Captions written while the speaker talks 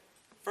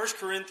1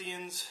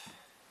 Corinthians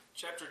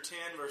chapter 10,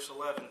 verse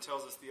 11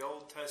 tells us the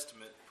Old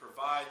Testament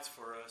provides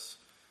for us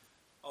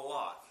a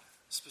lot.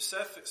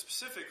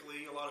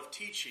 Specifically, a lot of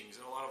teachings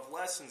and a lot of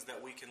lessons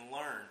that we can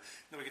learn,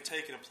 that we can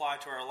take and apply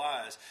to our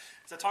lives.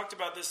 As I talked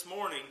about this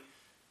morning,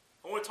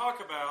 I want to talk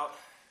about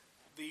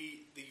the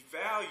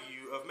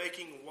value of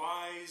making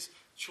wise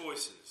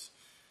choices.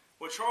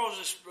 What Charles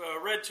just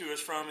read to us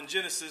from in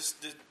Genesis,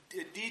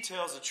 it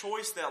details a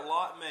choice that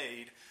Lot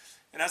made.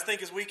 And I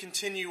think as we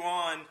continue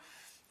on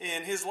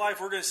in his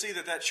life, we're going to see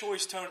that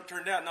choice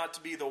turned out not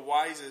to be the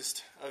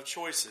wisest of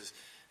choices.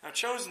 I've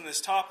chosen this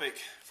topic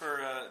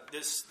for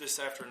this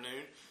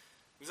afternoon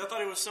because I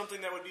thought it was something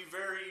that would be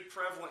very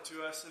prevalent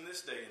to us in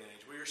this day and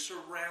age. We are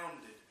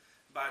surrounded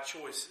by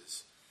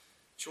choices.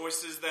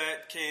 Choices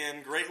that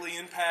can greatly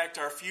impact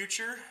our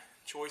future.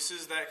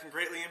 Choices that can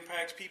greatly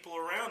impact people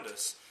around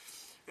us.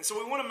 And so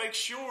we want to make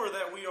sure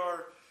that we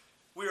are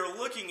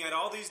looking at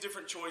all these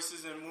different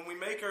choices, and when we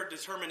make our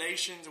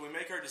determinations and we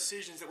make our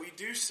decisions, that we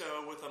do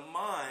so with a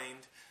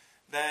mind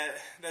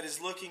that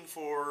is looking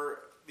for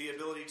the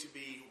ability to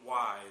be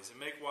wise and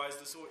make wise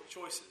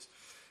choices.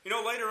 You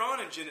know, later on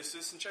in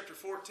Genesis, in chapter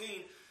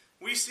 14,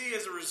 we see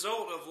as a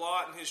result of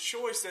Lot and his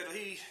choice that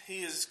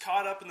he is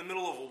caught up in the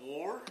middle of a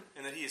war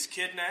and that he is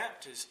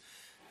kidnapped.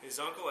 His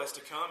uncle has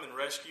to come and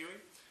rescue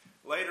him.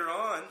 Later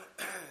on,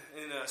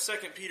 in 2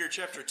 Peter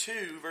chapter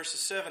 2,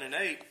 verses 7 and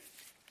 8,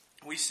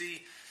 we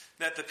see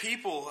that the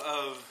people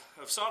of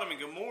Sodom and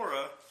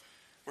Gomorrah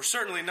were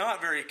certainly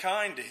not very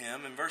kind to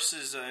him. In verse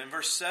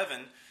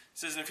 7, it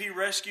says, "And if he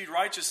rescued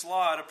righteous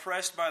Lot,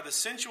 oppressed by the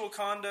sensual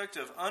conduct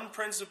of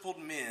unprincipled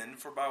men,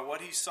 for by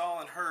what he saw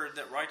and heard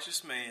that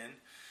righteous man,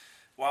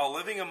 while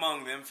living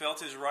among them, felt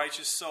his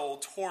righteous soul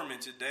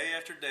tormented day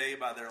after day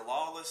by their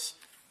lawless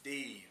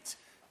deeds."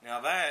 Now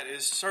that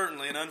is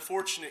certainly an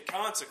unfortunate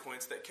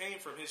consequence that came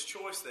from his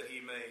choice that he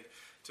made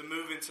to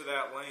move into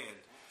that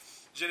land.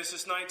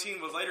 Genesis 19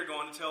 was later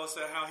going to tell us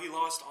that how he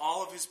lost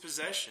all of his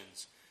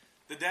possessions,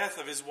 the death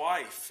of his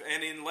wife,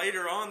 and in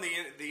later on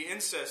the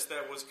incest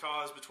that was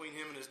caused between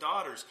him and his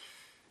daughters.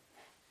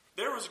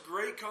 There was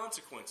great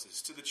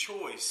consequences to the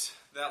choice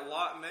that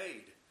Lot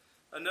made.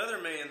 Another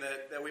man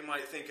that we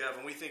might think of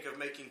when we think of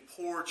making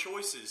poor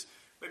choices,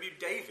 maybe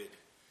David.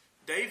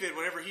 David,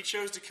 whenever he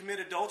chose to commit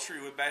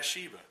adultery with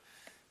Bathsheba,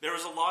 there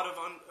was a lot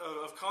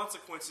of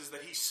consequences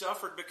that he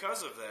suffered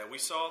because of that. We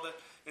saw that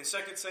in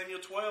 2 Samuel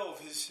 12,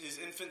 his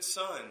infant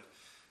son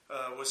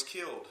was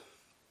killed.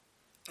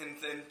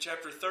 And in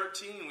chapter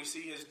 13, we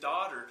see his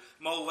daughter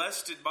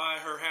molested by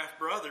her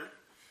half-brother.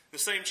 The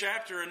same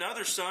chapter,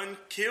 another son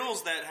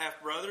kills that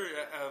half-brother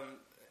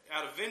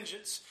out of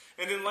vengeance,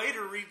 and then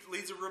later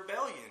leads a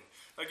rebellion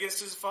against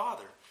his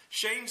father,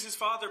 shames his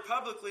father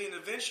publicly, and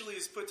eventually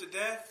is put to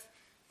death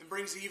and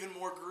brings even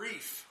more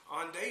grief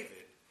on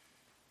David.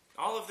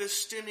 All of this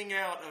stemming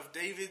out of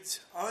David's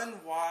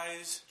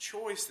unwise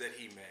choice that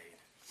he made.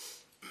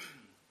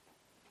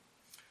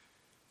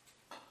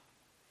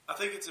 I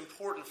think it's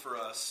important for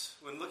us,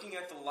 when looking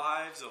at the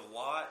lives of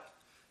Lot,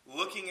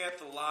 looking at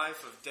the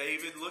life of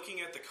David, looking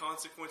at the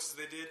consequences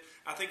they did,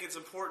 I think it's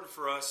important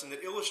for us, and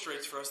it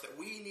illustrates for us that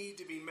we need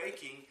to be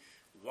making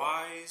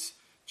wise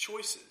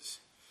choices.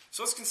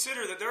 So let's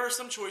consider that there are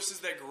some choices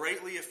that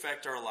greatly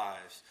affect our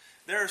lives.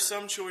 There are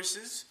some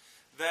choices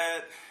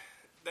that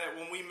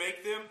when we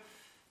make them,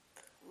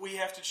 we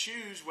have to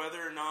choose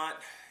whether or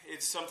not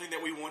it's something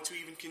that we want to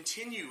even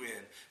continue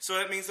in. So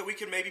that means that we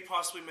could maybe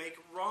possibly make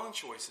wrong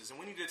choices. And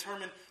we need to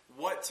determine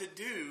what to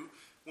do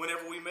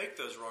whenever we make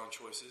those wrong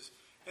choices.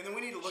 And then we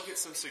need to look at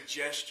some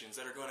suggestions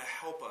that are going to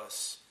help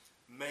us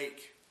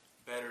make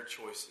better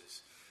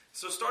choices.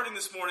 So starting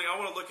this morning, I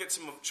want to look at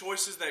some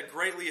choices that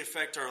greatly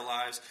affect our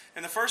lives.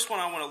 And the first one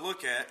I want to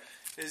look at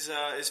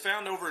is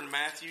found over in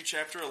Matthew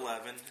chapter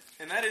 11.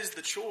 And that is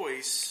the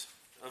choice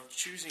of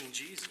choosing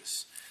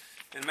Jesus.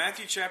 In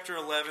Matthew chapter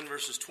 11,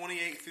 verses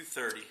 28 through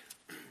 30.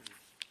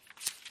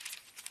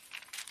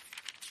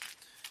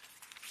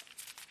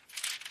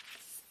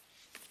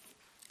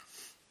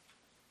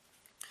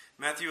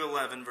 Matthew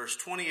 11, verse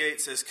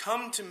 28 says,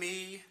 "Come to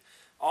me,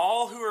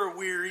 all who are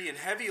weary and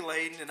heavy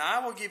laden, and I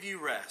will give you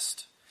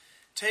rest.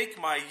 Take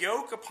my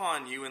yoke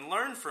upon you and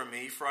learn from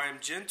me, for I am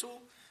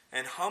gentle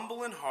and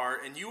humble in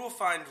heart, and you will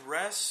find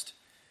rest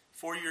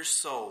for your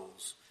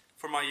souls.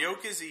 For my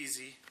yoke is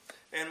easy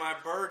and my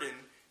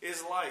burden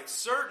is light."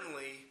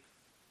 Certainly,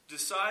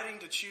 deciding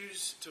to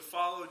choose to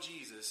follow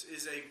Jesus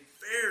is a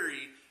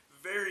very,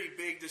 very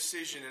big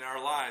decision in our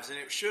lives, and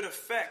it should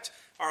affect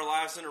our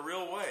lives in a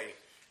real way.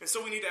 And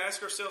so we need to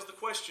ask ourselves the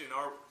question,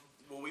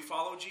 will we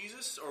follow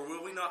Jesus or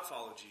will we not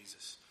follow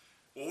Jesus?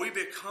 Will we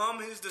become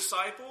his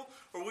disciple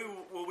or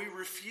will we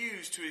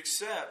refuse to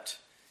accept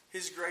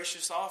his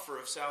gracious offer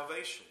of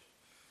salvation?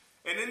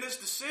 And in this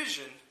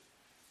decision,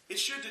 it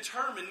should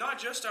determine not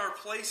just our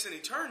place in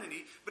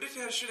eternity, but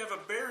it should have a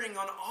bearing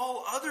on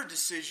all other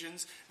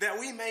decisions that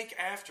we make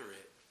after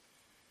it.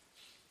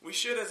 We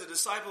should, as a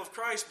disciple of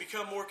Christ,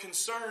 become more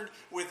concerned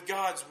with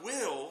God's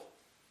will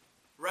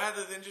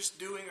rather than just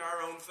doing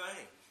our own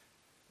thing,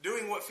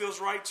 doing what feels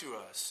right to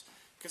us.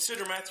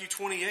 Consider Matthew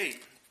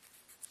 28.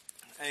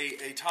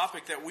 a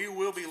topic that we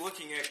will be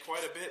looking at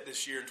quite a bit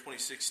this year in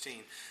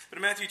 2016. But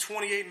in Matthew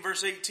 28 and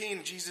verse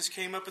 18, Jesus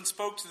came up and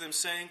spoke to them,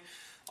 saying,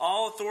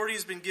 "All authority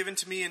has been given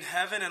to me in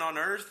heaven and on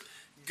earth.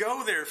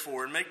 Go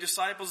therefore and make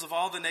disciples of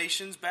all the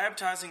nations,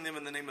 baptizing them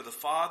in the name of the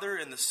Father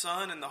and the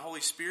Son and the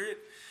Holy Spirit,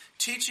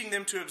 teaching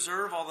them to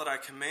observe all that I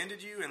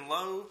commanded you. And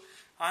lo,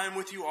 I am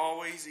with you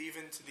always,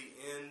 even to the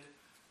end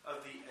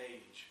of the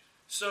age."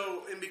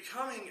 So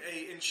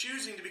in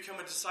choosing to become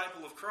a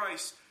disciple of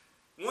Christ,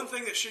 one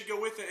thing that should go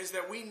with it is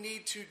that we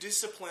need to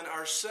discipline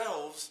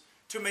ourselves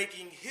to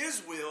making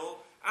His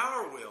will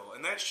our will.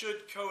 And that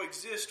should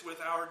coexist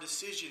with our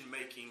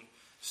decision-making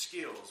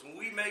skills. When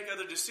we make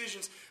other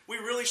decisions, we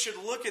really should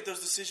look at those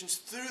decisions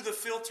through the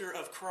filter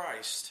of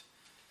Christ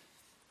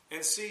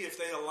and see if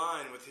they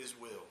align with His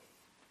will.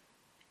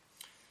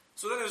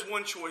 So that is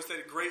one choice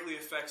that greatly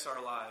affects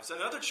our lives.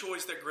 Another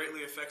choice that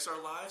greatly affects our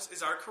lives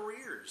is our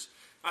careers.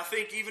 I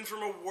think even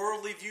from a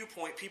worldly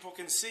viewpoint, people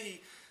can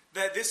see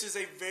that this is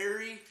a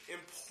very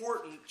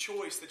important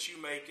choice that you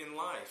make in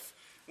life.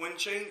 When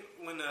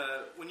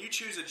you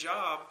choose a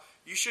job,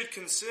 you should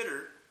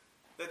consider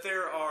that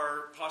there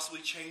are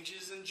possibly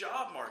changes in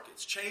job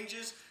markets,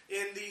 changes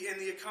in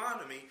the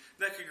economy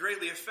that could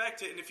greatly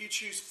affect it. And if you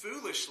choose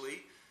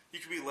foolishly, you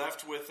could be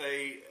left with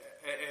a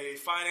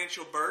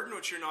financial burden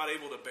which you're not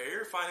able to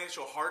bear,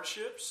 financial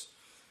hardships.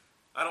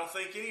 I don't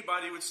think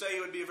anybody would say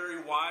it would be a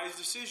very wise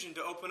decision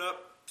to open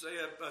up, say,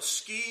 a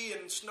ski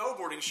and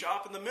snowboarding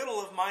shop in the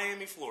middle of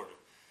Miami, Florida.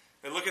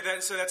 And look at that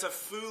and say that's a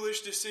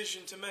foolish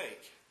decision to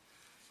make.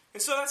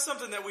 And so that's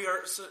something that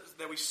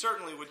we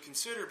certainly would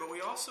consider, but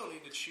we also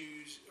need to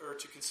choose or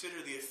to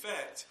consider the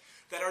effect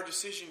that our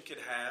decision could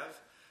have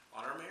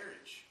on our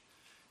marriage.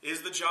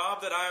 Is the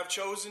job that I have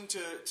chosen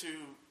to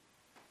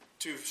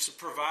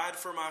provide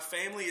for my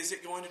family, is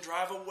it going to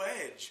drive a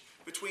wedge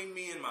between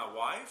me and my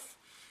wife?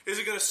 Is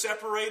it going to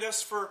separate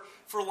us for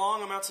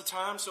long amounts of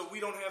time so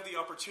we don't have the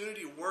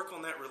opportunity to work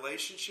on that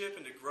relationship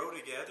and to grow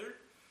together?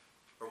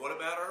 Or what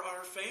about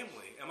our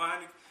family? Am I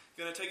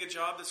going to take a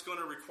job that's going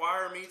to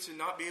require me to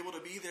not be able to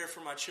be there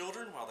for my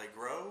children while they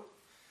grow?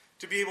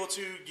 To be able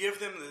to give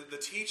them the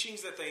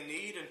teachings that they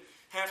need and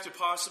have to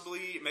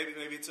possibly, maybe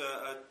it's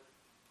a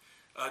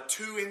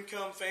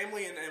two-income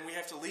family and we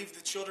have to leave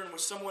the children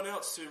with someone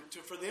else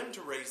for them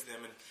to raise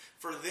them and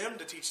for them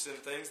to teach them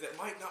things that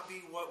might not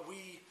be what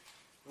we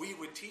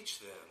would teach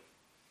them.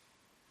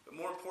 But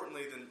more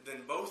importantly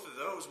than both of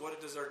those, what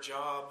does our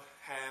job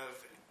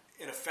have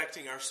in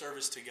affecting our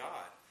service to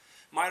God?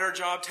 Might our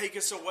job take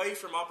us away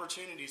from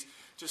opportunities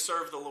to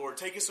serve the Lord,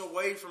 take us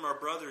away from our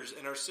brothers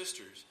and our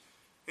sisters?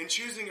 In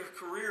choosing a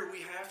career,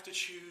 we have to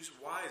choose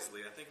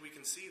wisely. I think we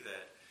can see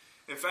that.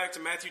 In fact,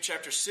 in Matthew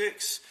chapter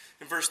 6,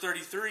 in verse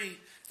 33,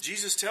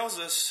 Jesus tells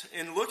us,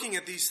 in looking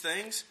at these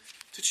things,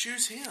 to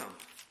choose Him.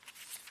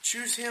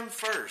 Choose Him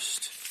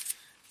first.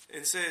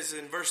 It says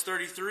in verse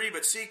 33,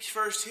 "But seek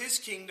first His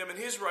kingdom and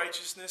His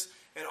righteousness,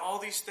 and all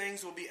these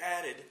things will be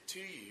added to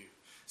you."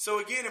 So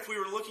again, if we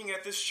were looking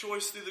at this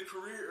choice through the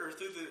career or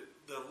through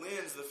the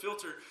lens, the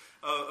filter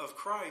of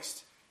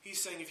Christ,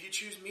 He's saying, if you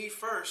choose me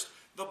first,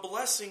 the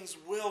blessings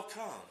will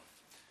come.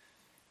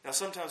 Now,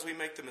 sometimes we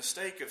make the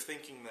mistake of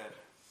thinking that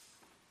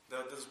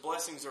those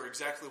blessings are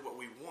exactly what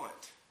we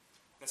want.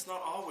 That's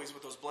not always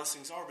what those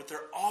blessings are, but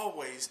they're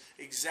always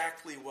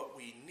exactly what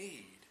we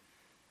need.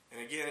 And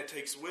again, it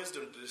takes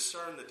wisdom to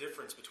discern the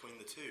difference between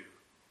the two.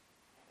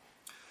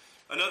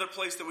 Another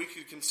place that we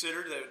could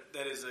consider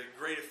that is a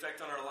great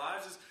effect on our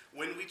lives is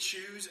when we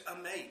choose a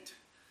mate.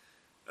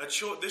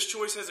 This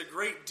choice has a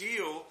great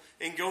deal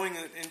in going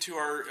into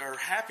our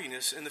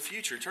happiness in the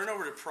future. Turn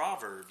over to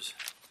Proverbs.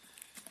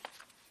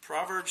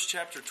 Proverbs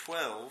chapter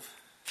 12,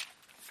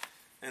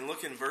 and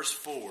look in verse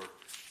 4.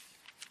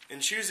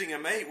 In choosing a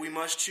mate, we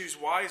must choose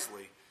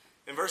wisely.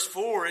 In verse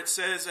 4, it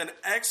says, "An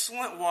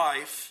excellent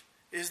wife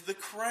is the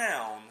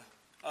crown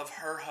of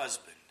her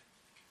husband."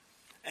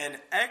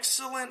 An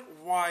excellent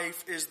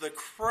wife is the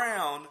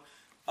crown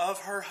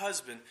of her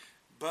husband,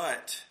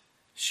 but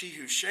she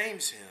who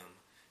shames him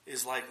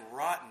is like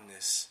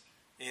rottenness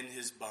in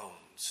his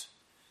bones.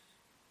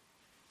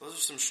 Those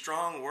are some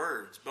strong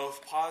words,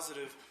 both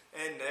positive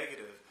and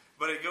negative.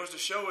 But it goes to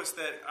show us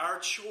that our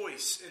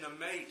choice in a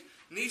mate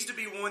needs to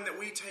be one that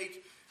we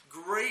take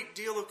great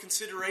deal of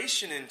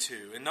consideration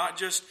into and not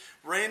just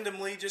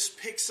randomly just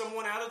pick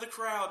someone out of the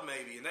crowd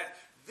maybe and that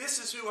this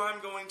is who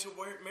I'm going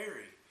to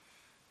marry.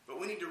 But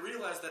we need to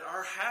realize that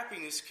our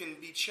happiness can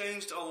be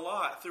changed a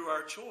lot through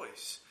our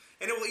choice.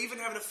 And it will even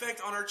have an effect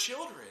on our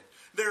children.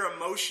 Their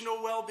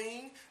emotional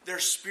well-being, their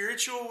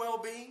spiritual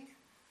well-being.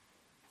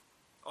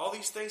 All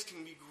these things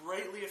can be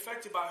greatly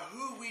affected by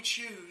who we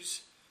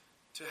choose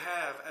to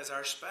have as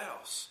our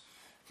spouse.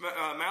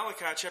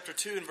 Malachi chapter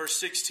 2 and verse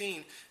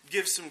 16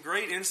 gives some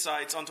great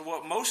insights onto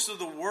what most of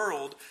the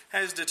world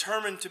has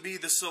determined to be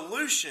the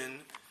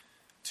solution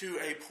to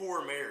a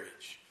poor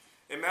marriage.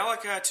 In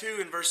Malachi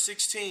 2 and verse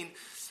 16,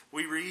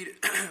 we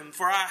read,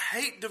 "For I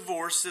hate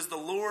divorce, says the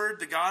Lord,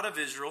 the God of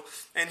Israel,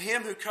 and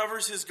him who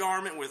covers his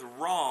garment with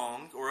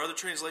wrong," or other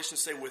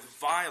translations say with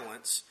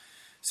violence,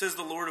 says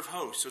the Lord of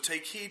hosts. So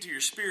take heed to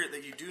your spirit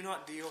that you do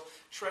not deal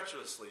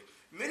treacherously.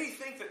 Many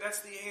think that that's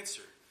the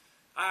answer.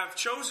 I've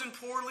chosen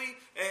poorly,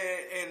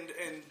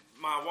 and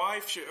my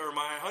wife or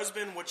my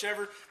husband,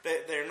 whichever,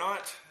 they're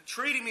not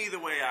treating me the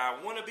way I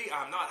want to be.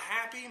 I'm not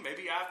happy.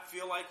 Maybe I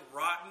feel like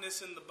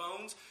rottenness in the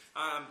bones.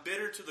 I'm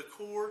bitter to the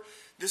core.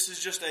 This is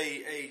just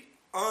a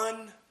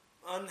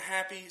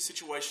unhappy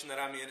situation that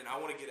I'm in, and I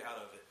want to get out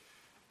of it.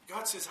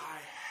 God says,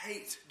 I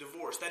hate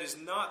divorce. That is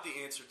not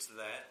the answer to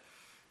that.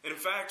 And in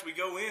fact, we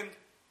go in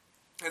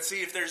and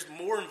see if there's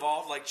more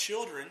involved, like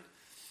children,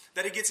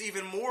 that it gets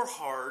even more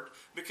hard,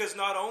 because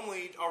not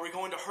only are we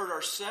going to hurt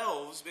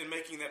ourselves in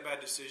making that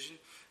bad decision,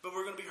 but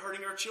we're going to be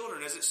hurting our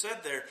children. As it said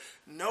there,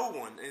 no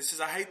one, it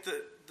says, I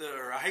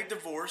hate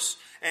divorce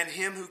and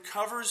him who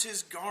covers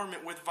his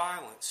garment with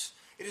violence.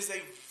 It is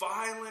a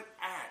violent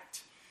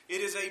act.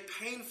 It is a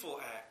painful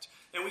act.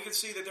 And we can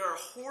see that there are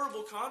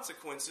horrible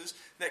consequences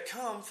that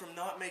come from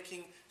not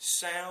making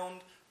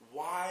sound,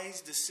 wise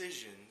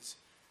decisions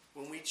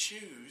when we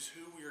choose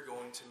who we are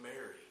going to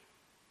marry.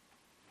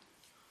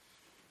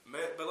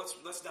 But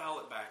let's dial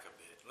it back a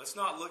bit. Let's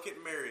not look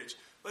at marriage.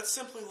 Let's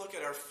simply look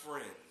at our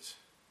friends.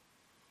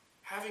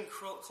 Having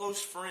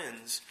close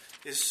friends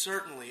is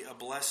certainly a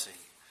blessing.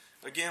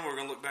 Again, we're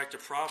going to look back to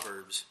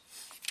Proverbs.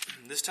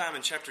 This time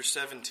in chapter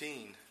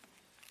 17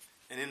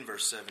 and in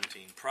verse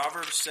 17.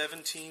 Proverbs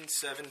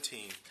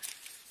 17:17.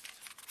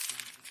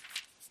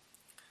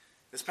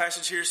 This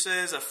passage here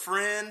says, a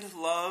friend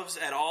loves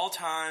at all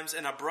times,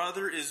 and a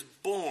brother is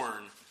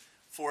born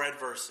for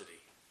adversity.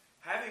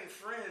 Having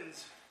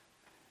friends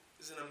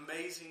is an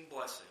amazing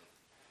blessing.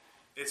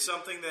 It's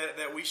something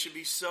that we should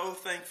be so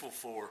thankful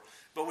for.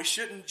 But we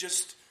shouldn't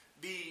just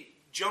be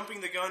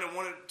jumping the gun and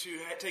wanting to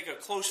take a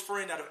close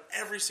friend out of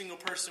every single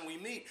person we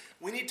meet.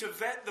 We need to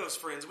vet those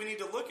friends. We need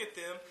to look at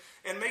them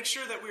and make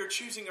sure that we are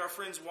choosing our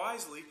friends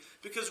wisely,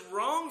 because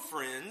wrong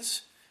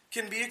friends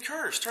can be a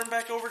curse. Turn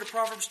back over to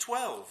Proverbs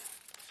 12.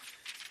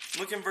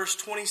 Look in verse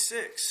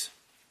 26.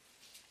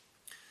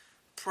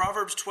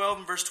 Proverbs 12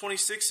 and verse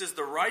 26 says,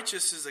 the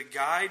righteous is a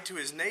guide to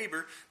his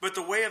neighbor, but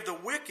the way of the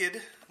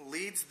wicked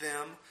leads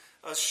them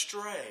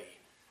astray.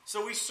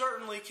 So we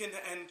certainly can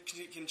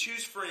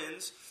choose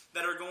friends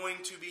that are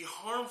going to be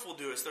harmful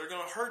to us, that are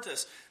going to hurt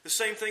us. The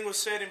same thing was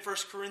said in 1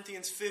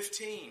 Corinthians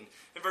 15.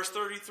 In verse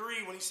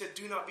 33, when he said,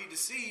 do not be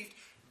deceived,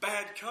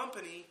 bad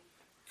company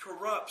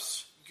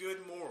corrupts good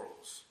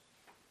morals.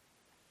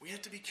 We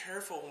have to be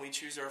careful when we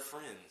choose our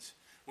friends.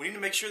 We need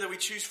to make sure that we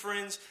choose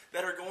friends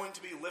that are going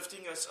to be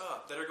lifting us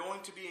up, that are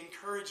going to be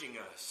encouraging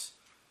us.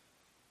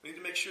 We need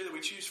to make sure that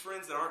we choose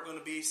friends that aren't going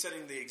to be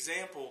setting the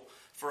example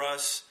for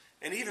us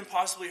and even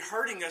possibly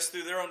hurting us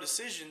through their own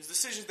decisions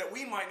that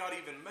we might not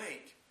even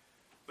make,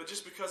 but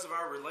just because of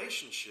our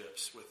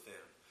relationships with them.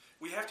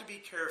 We have to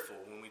be careful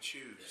when we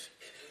choose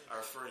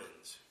our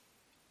friends.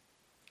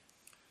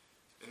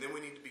 And then we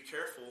need to be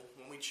careful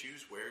when we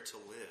choose where to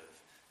live.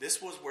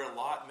 This was where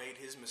Lot made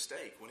his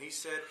mistake. When he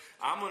said,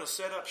 I'm going to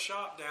set up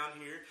shop down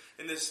here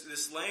in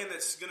this land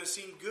that's going to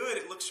seem good.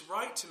 It looks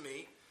right to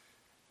me.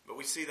 But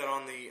we see that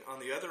on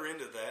the other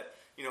end of that,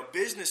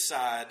 business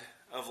side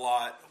of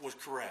Lot was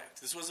correct.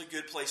 This was a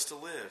good place to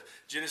live.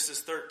 Genesis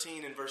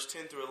 13 and verse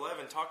 10 through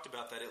 11 talked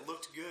about that. It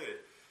looked good.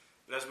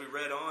 But as we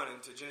read on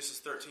into Genesis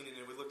 13 and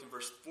then we looked in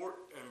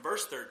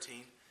verse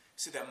 13,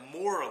 see that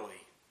morally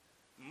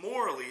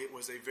it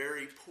was a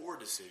very poor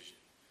decision.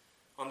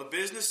 On the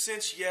business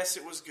sense, yes,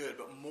 it was good,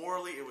 but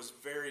morally it was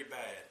very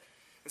bad.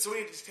 And so we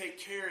need to take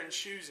care in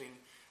choosing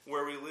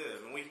where we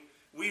live. And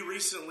we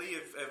recently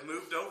have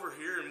moved over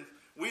here, and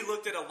we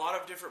looked at a lot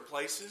of different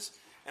places.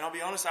 And I'll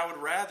be honest, I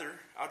would rather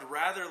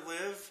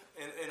live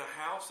in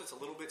a house that's a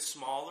little bit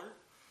smaller,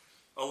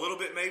 a little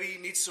bit maybe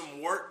needs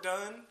some work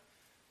done,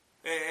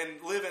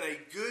 and live in a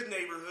good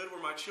neighborhood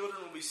where my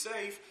children will be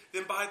safe,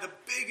 than buy the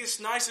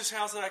biggest, nicest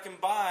house that I can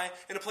buy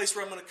in a place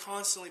where I'm going to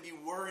constantly be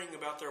worrying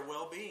about their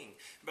well-being,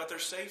 about their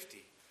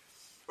safety.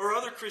 Or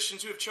other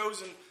Christians who have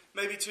chosen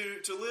maybe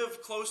to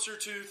live closer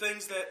to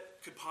things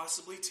that could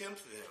possibly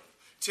tempt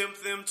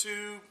them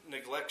to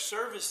neglect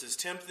services,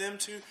 tempt them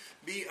to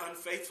be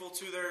unfaithful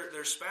to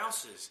their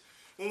spouses.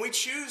 When we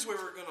choose where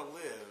we're going to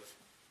live,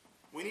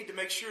 we need to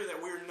make sure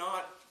that we're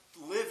not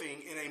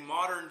living in a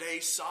modern-day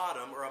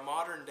Sodom or a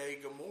modern-day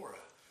Gomorrah.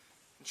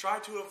 And try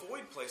to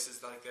avoid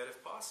places like that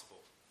if possible.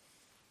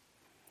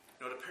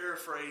 To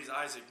paraphrase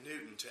Isaac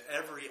Newton, to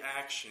every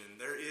action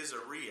there is a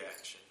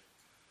reaction.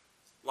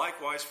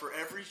 Likewise, for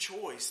every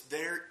choice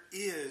there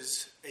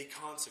is a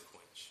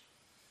consequence.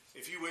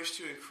 If you wish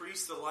to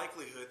increase the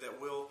likelihood that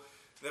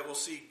we'll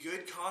see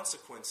good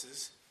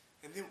consequences,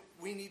 and then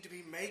we need to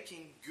be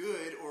making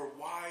good or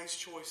wise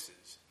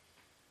choices.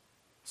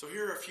 So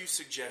here are a few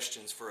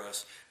suggestions for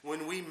us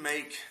when we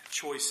make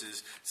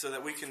choices so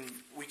that we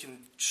can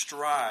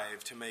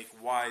strive to make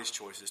wise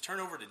choices. Turn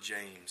over to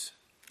James,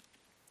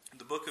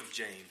 the book of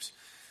James.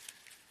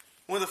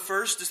 One of the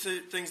first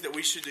things that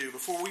we should do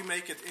before we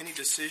make any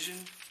decision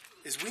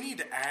is we need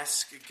to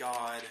ask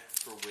God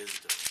for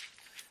wisdom.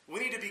 We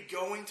need to be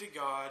going to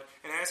God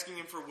and asking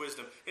Him for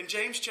wisdom. In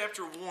James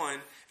chapter 1,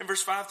 in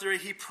verse 5 through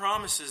 8, he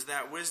promises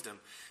that wisdom.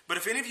 But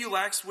if any of you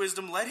lacks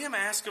wisdom, let him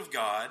ask of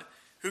God,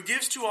 who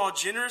gives to all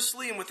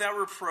generously and without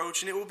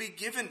reproach, and it will be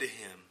given to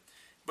him.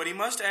 But he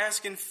must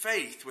ask in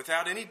faith,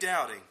 without any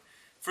doubting.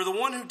 For the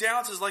one who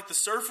doubts is like the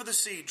surf of the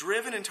sea,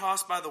 driven and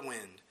tossed by the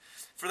wind.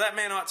 For that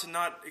man ought to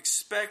not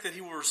expect that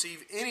he will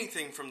receive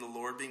anything from the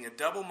Lord, being a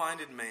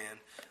double-minded man,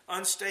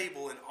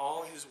 unstable in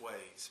all his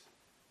ways.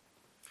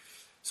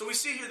 So we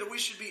see here that we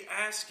should be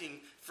asking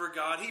for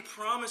God. He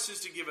promises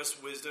to give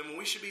us wisdom, and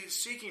we should be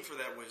seeking for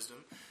that wisdom.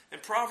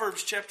 And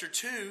Proverbs chapter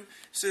 2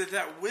 says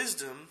that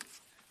wisdom,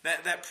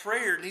 that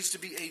prayer needs to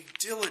be a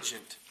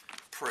diligent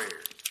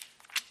prayer.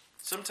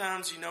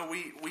 Sometimes,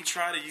 we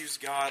try to use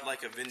God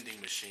like a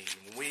vending machine.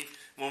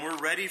 When we're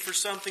ready for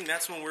something,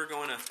 that's when we're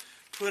going to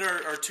put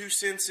our 2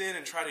 cents in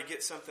and try to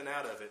get something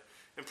out of it.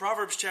 In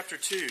Proverbs chapter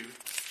 2,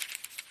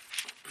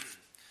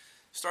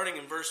 starting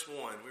in verse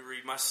 1, we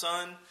read, "My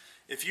son,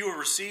 if you will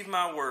receive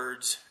my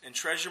words and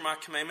treasure my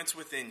commandments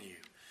within you,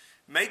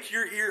 make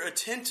your ear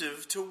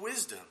attentive to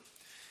wisdom.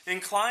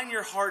 Incline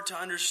your heart to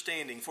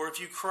understanding. For if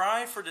you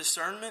cry for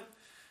discernment,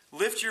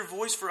 lift your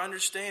voice for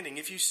understanding.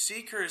 If you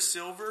seek her as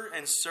silver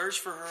and search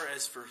for her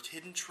as for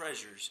hidden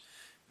treasures,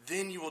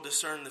 then you will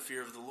discern the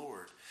fear of the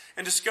Lord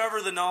and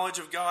discover the knowledge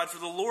of God. For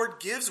the Lord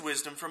gives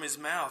wisdom, from his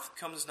mouth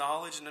comes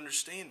knowledge and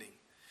understanding.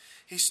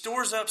 He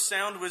stores up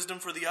sound wisdom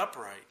for the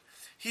upright.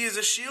 He is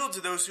a shield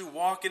to those who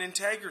walk in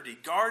integrity,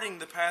 guarding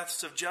the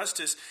paths of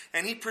justice,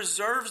 and he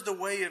preserves the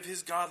way of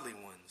his godly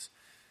ones.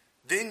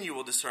 Then you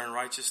will discern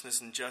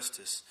righteousness and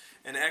justice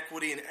and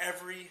equity in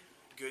every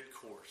good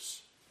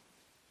course."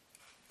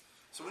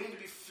 So we need to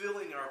be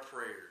filling our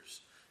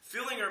prayers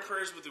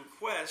with the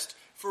request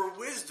for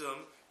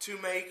wisdom to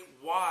make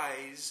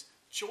wise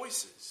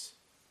choices.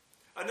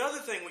 Another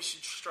thing we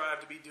should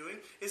strive to be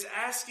doing is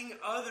asking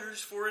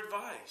others for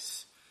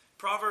advice.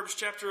 Proverbs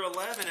chapter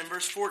 11 and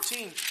verse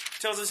 14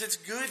 tells us it's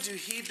good to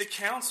heed the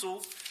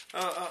counsel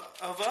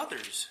of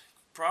others.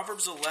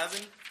 Proverbs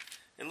 11,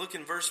 and look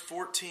in verse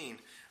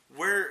 14.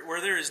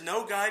 Where there is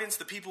no guidance,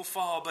 the people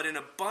fall, but in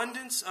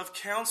abundance of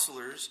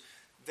counselors,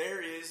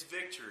 there is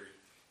victory.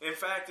 In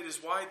fact, it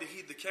is wise to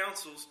heed this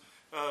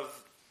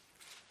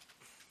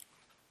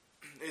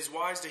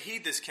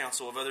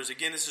counsel of others.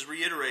 Again, this is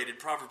reiterated,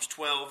 Proverbs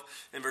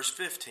 12 and verse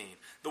 15.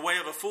 "The way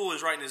of a fool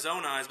is right in his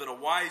own eyes, but a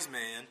wise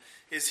man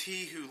is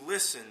he who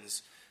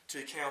listens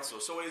to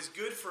counsel." So it is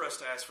good for us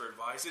to ask for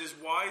advice. It is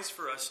wise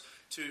for us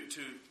to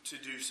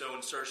do so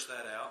and search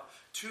that out.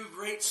 2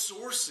 great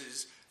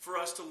sources for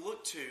us to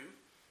look to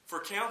for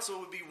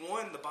counsel would be,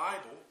 1, the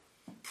Bible.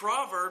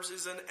 Proverbs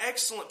is an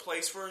excellent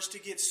place for us to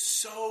get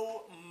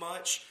so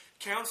much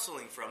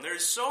counseling from. There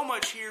is so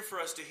much here for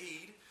us to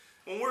heed.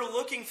 When we're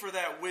looking for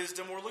that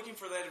wisdom, we're looking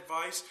for that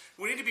advice,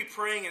 we need to be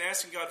praying and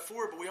asking God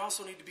for it, but we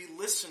also need to be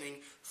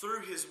listening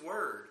through His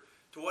Word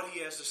to what He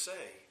has to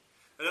say.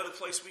 Another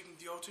place we can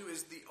go to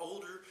is the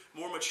older,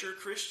 more mature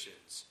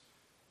Christians.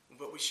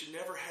 But we should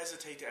never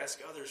hesitate to ask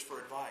others for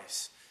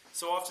advice.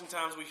 So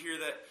oftentimes we hear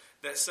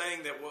that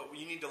saying that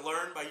you need to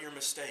learn by your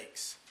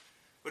mistakes.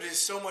 But it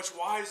is so much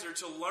wiser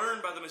to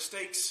learn by the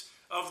mistakes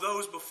of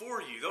those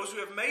before you, those who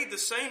have made the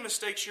same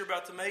mistakes you're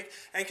about to make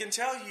and can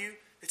tell you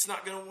it's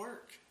not going to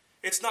work.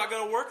 It's not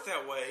going to work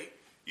that way.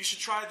 You should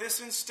try this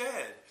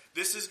instead.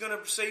 This is going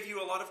to save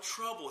you a lot of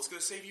trouble. It's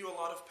going to save you a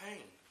lot of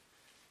pain.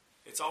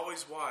 It's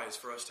always wise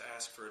for us to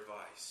ask for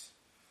advice.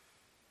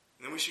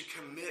 And then we should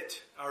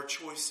commit our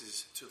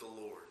choices to the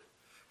Lord.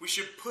 We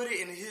should put it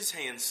in His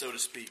hands, so to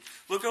speak.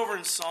 Look over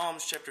in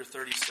Psalms chapter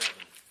 37.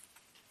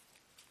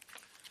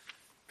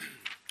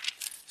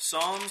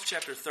 Psalms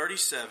chapter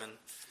 37,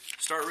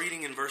 start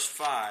reading in verse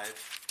 5.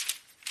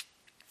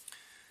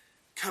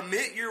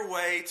 "Commit your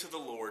way to the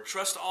Lord.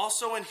 Trust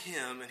also in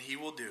Him, and He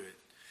will do it.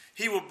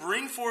 He will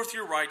bring forth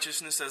your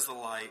righteousness as the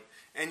light,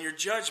 and your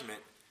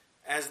judgment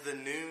as the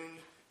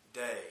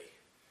noonday."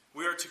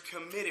 We are to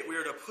commit it. We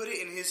are to put it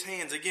in His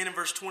hands. Again in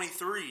verse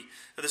 23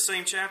 of the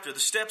same chapter. "The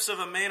steps of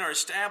a man are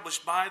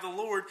established by the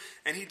Lord,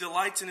 and He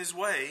delights in His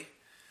way.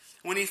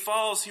 When he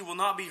falls, he will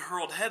not be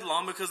hurled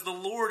headlong, because the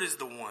Lord is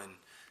the one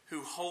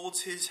who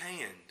holds his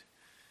hand.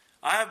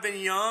 I have been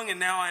young, and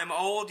now I am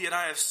old, yet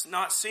I have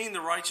not seen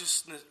the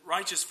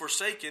righteous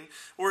forsaken,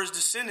 or his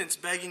descendants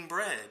begging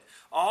bread.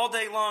 All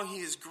day long He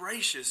is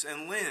gracious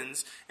and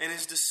lends, and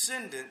His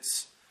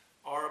descendants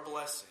are a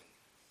blessing."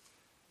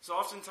 So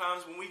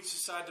oftentimes when we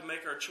decide to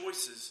make our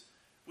choices,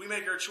 we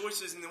make our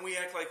choices and then we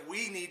act like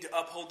we need to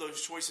uphold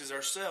those choices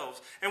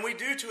ourselves. And we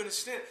do to an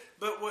extent.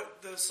 But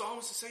what the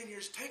psalmist is saying here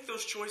is take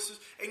those choices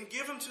and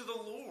give them to the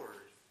Lord.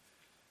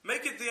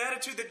 Make it the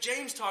attitude that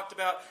James talked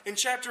about in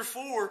chapter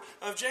 4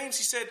 of James.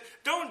 He said,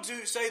 don't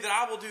say that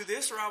I will do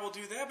this or I will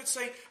do that, but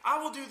say, I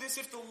will do this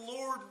if the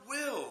Lord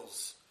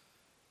wills.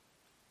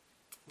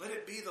 Let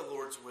it be the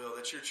Lord's will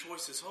that your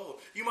choices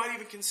hold. You might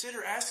even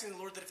consider asking the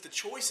Lord that if the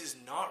choice is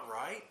not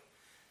right,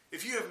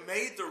 if you have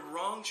made the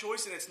wrong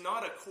choice and it's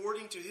not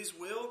according to His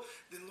will,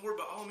 then Lord,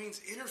 by all means,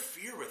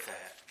 interfere with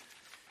that.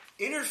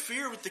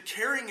 interfere with the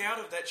carrying out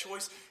of that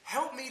choice.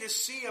 Help me to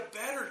see a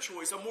better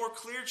choice, a more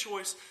clear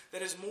choice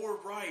that is more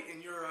right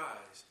in your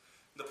eyes.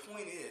 The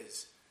point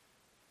is,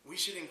 we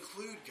should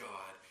include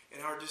God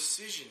in our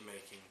decision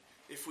making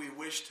if we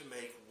wish to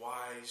make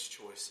wise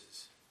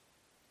choices.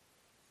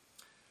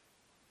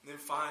 And then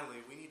finally,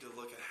 we need to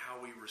look at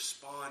how we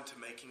respond to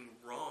making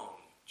wrong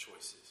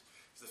choices.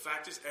 The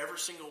fact is, every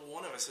single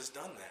one of us has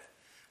done that.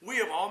 We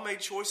have all made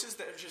choices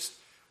that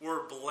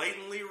were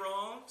blatantly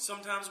wrong.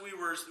 Sometimes we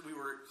were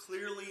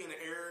clearly in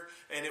error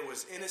and it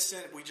was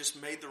innocent. We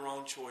just made the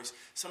wrong choice.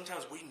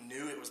 Sometimes we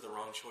knew it was the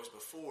wrong choice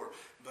before,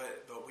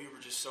 but we were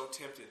just so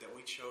tempted that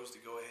we chose to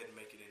go ahead and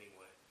make it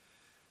anyway.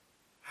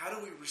 How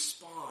do we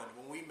respond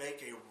when we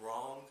make a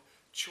wrong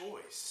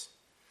choice?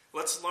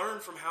 Let's learn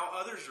from how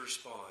others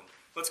respond.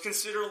 Let's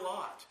consider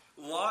Lot.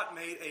 Lot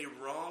made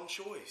a wrong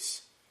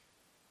choice.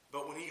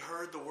 But when he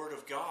heard the word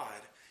of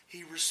God,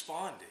 he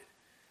responded.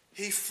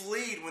 He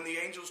fled when the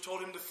angels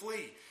told him to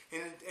flee.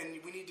 And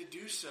we need to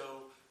do so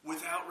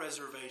without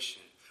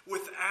reservation,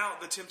 without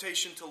the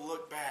temptation to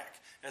look back,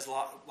 as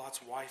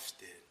Lot's wife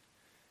did.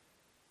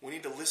 We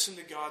need to listen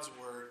to God's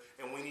word,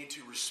 and we need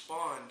to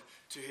respond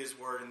to his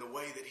word in the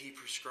way that he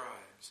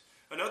prescribes.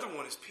 Another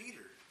one is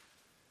Peter.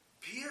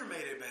 Peter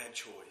made a bad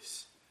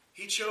choice.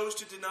 He chose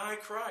to deny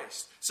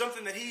Christ,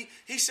 something that he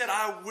said,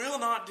 I will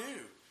not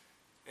do.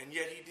 And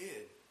yet he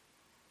did.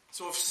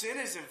 So if sin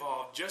is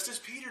involved, just as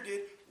Peter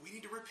did, we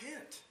need to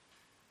repent.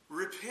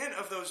 Repent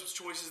of those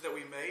choices that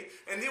we made,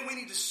 and then we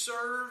need to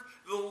serve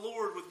the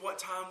Lord with what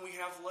time we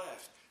have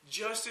left,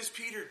 just as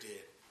Peter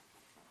did.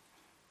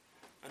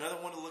 Another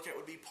one to look at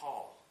would be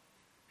Paul.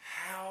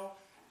 How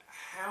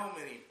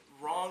many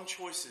wrong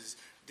choices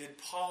did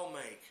Paul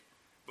make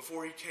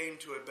before he came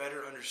to a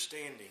better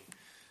understanding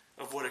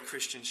of what a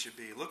Christian should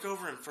be? Look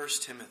over in 1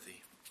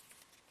 Timothy.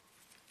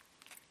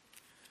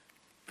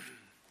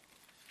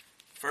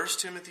 1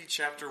 Timothy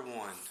chapter 1,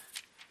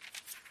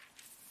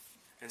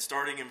 and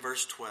starting in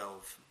verse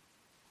 12.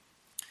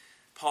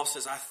 Paul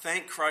says, I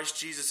thank Christ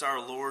Jesus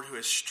our Lord, who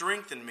has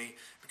strengthened me,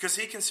 because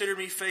he considered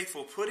me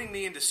faithful, putting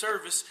me into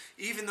service,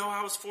 even though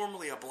I was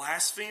formerly a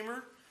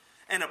blasphemer,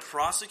 and a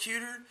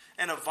prosecutor,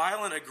 and a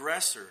violent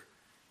aggressor.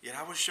 Yet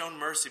I was shown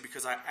mercy,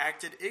 because I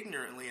acted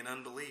ignorantly in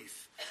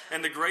unbelief.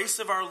 And the grace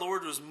of our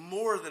Lord was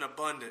more than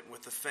abundant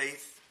with the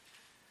faith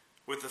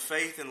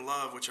and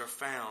love which are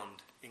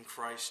found in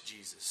Christ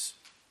Jesus.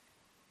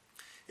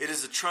 It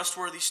is a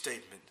trustworthy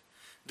statement,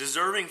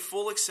 deserving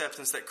full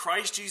acceptance, that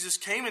Christ Jesus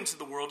came into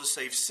the world to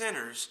save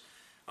sinners,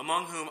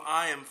 among whom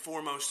I am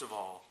foremost of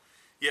all.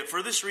 Yet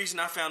for this reason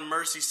I found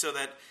mercy, so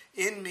that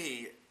in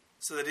me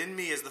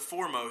as the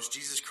foremost,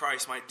 Jesus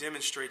Christ might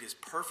demonstrate his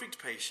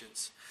perfect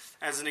patience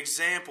as an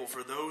example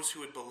for those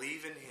who would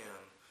believe in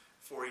him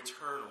for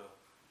eternal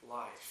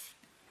life.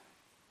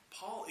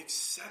 Paul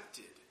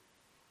accepted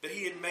that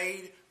he had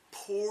made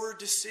poor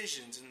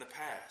decisions in the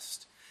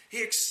past.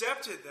 He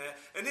accepted that,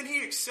 and then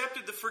he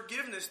accepted the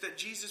forgiveness that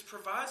Jesus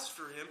provides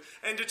for him,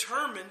 and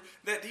determined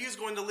that he is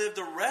going to live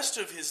the rest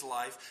of his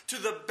life to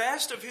the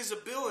best of his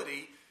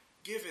ability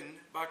given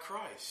by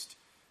Christ.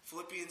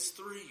 Philippians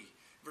 3,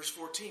 verse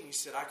 14, he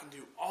said, I can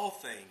do all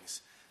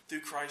things through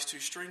Christ who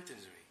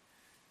strengthens me.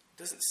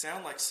 It doesn't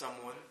sound like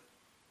someone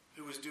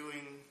who was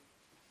doing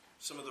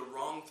some of the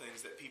wrong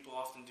things that people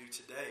often do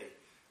today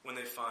when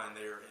they find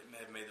they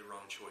have made the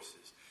wrong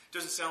choices. It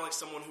doesn't sound like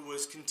someone who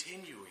was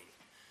continuing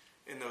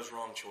in those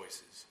wrong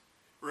choices,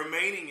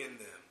 remaining in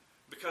them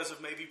because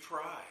of maybe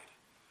pride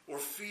or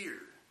fear.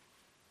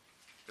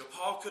 Now,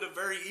 Paul could have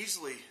very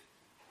easily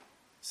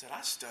said,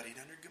 I studied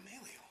under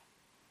Gamaliel.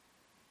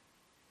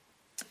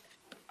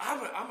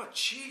 I'm a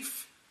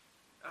chief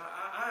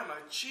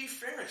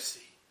Pharisee.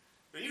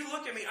 When you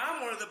look at me,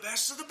 I'm one of the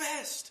best of the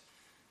best.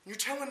 You're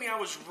telling me I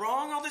was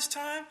wrong all this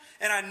time,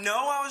 and I know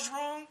I was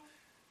wrong?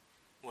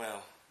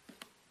 Well,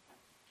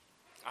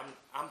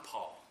 I'm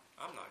Paul.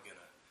 I'm not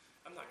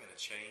gonna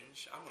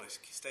change. I'm gonna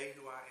stay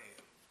who I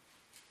am.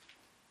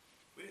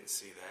 We didn't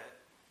see that.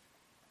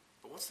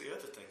 But what's the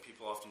other thing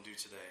people often do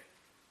today?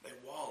 They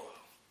wallow.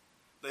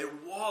 They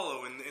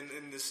wallow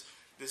in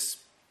this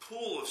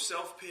pool of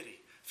self-pity,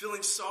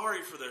 feeling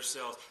sorry for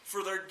themselves,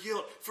 for their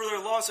guilt, for their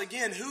loss.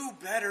 Again, who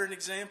better an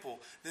example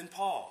than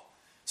Paul?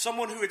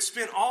 Someone who had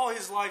spent all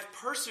his life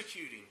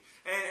persecuting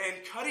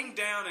and cutting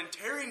down and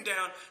tearing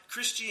down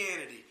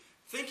Christianity,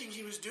 thinking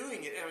he was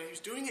doing it. I mean, he was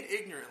doing it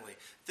ignorantly,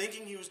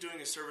 thinking he was doing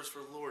a service for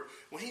the Lord.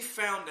 When he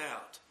found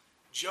out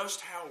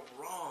just how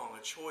wrong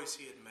a choice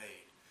he had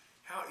made,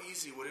 how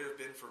easy would it have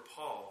been for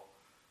Paul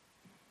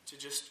to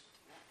just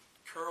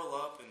curl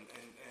up and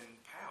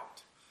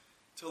pout,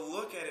 to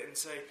look at it and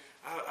say,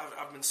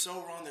 I've been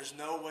so wrong, there's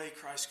no way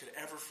Christ could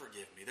ever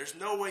forgive me. There's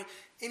no way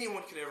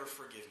anyone could ever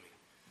forgive me.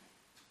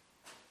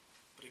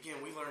 But again,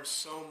 we learn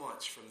so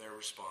much from their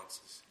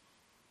responses.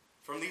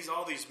 From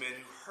all these men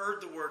who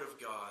heard the word of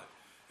God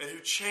and who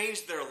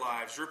changed their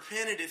lives,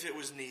 repented if it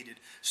was needed,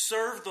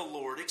 served the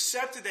Lord,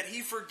 accepted that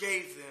he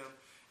forgave them,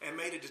 and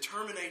made a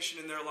determination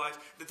in their life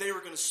that they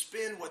were going to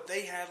spend what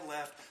they had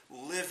left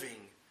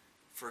living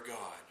for God.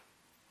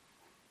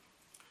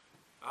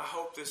 I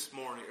hope this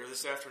morning or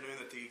this afternoon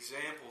that the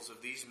examples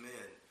of these men,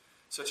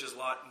 such as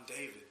Lot and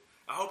David,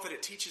 I hope that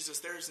it teaches us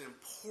there's a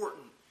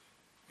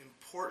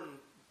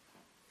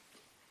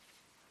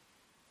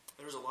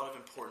lot of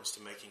importance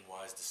to making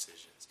wise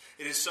decisions.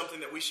 It is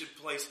something that we should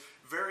place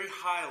very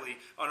highly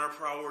on our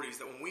priorities,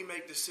 that when we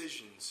make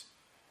decisions,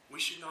 we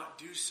should not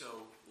do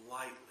so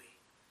lightly.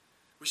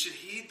 We should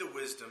heed the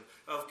wisdom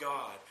of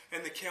God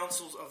and the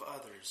counsels of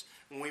others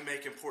when we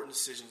make important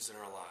decisions in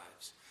our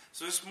lives.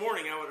 So this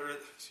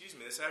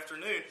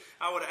afternoon,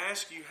 I would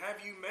ask you,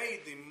 have you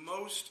made the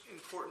most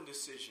important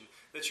decision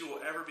that you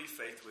will ever be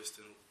faced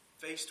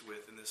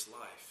with in this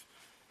life?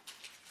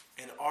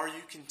 And are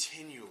you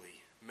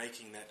continually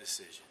making that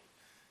decision?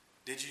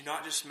 Did you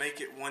not just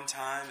make it one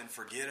time and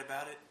forget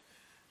about it?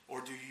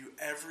 Or do you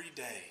every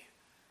day,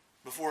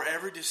 before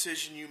every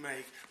decision you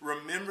make,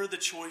 remember the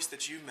choice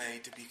that you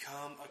made to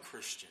become a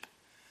Christian,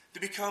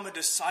 to become a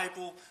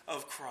disciple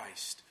of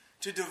Christ,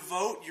 to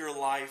devote your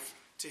life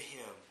to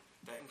Him?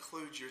 That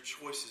includes your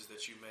choices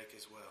that you make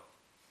as well.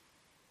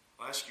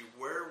 I'll ask you,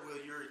 where will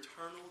your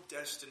eternal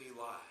destiny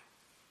lie?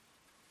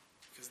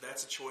 Because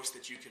that's a choice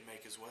that you can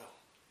make as well.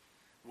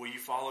 Will you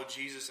follow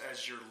Jesus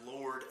as your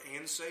Lord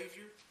and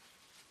Savior?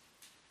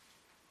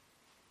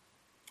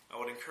 I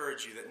would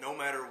encourage you that no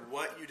matter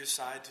what you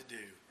decide to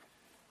do,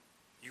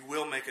 you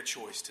will make a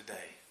choice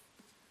today.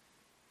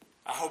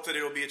 I hope that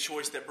it will be a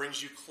choice that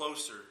brings you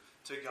closer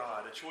to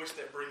God, a choice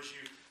that brings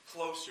you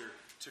closer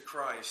to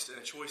Christ, and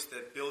a choice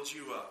that builds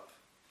you up.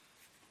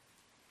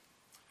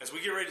 As we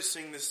get ready to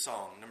sing this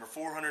song, number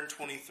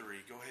 423,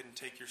 go ahead and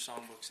take your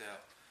songbooks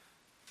out.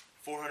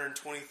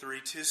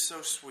 423, 'Tis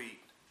So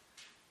Sweet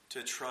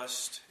to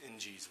Trust in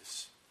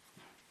Jesus.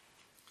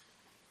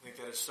 I think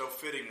that is so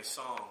fitting a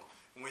song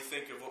when we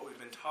think of what we've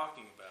been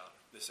talking about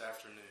this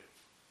afternoon.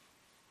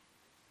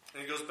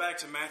 And it goes back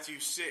to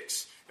Matthew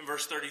 6 and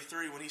verse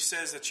 33 when he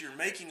says that you're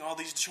making all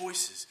these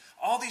choices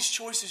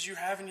you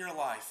have in your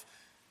life.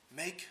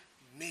 Make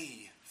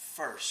me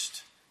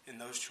first in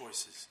those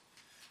choices.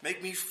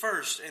 Make me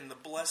first and the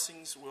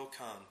blessings will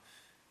come.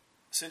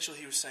 Essentially,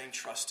 he was saying,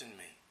 trust in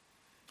me.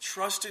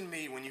 Trust in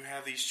me when you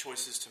have these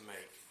choices to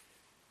make.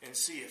 And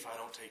see if I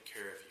don't take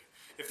care of you.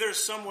 If there's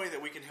some way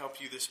that we can help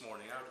you this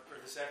morning or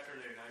this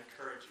afternoon, I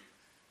encourage you,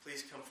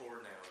 please come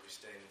forward now as we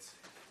stand and sing.